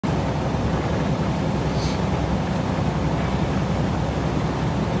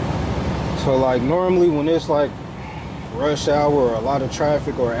So like normally when it's like rush hour or a lot of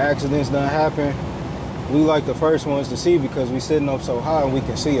traffic or accidents done happen, we like the first ones to see because we sitting up so high and we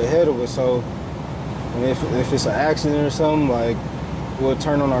can see ahead of us. So and if it's an accident or something, like we'll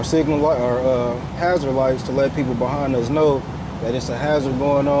turn on our signal light, our hazard lights to let people behind us know that it's a hazard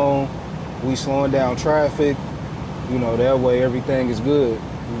going on. We slowing down traffic, you know, that way everything is good,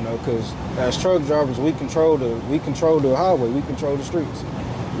 you know, because as truck drivers, we control the highway, we control the streets,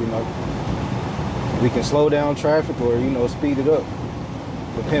 you know. We can slow down traffic or, you know, speed it up,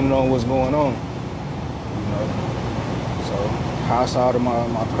 depending on what's going on, you know. So, high side of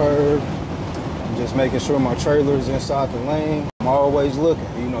my curb, I'm just making sure my trailer is inside the lane. I'm always looking,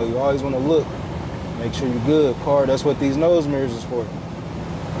 you know, you always want to look, make sure you're good. Car, that's what these nose mirrors is for.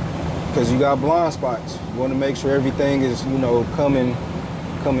 Because you got blind spots. You want to make sure everything is, you know, coming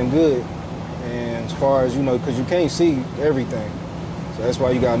good. And as far as, you know, because you can't see everything. So that's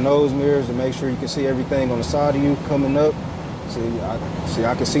why you got nose mirrors to make sure you can see everything on the side of you coming up. See,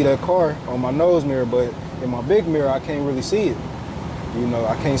 I can see that car on my nose mirror, but in my big mirror, I can't really see it. You know,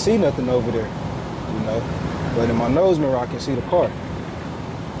 I can't see nothing over there, you know. But in my nose mirror, I can see the car.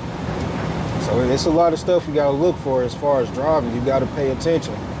 So it's a lot of stuff you gotta look for as far as driving. You gotta pay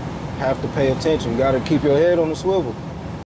attention. Have to pay attention. You gotta keep your head on the swivel.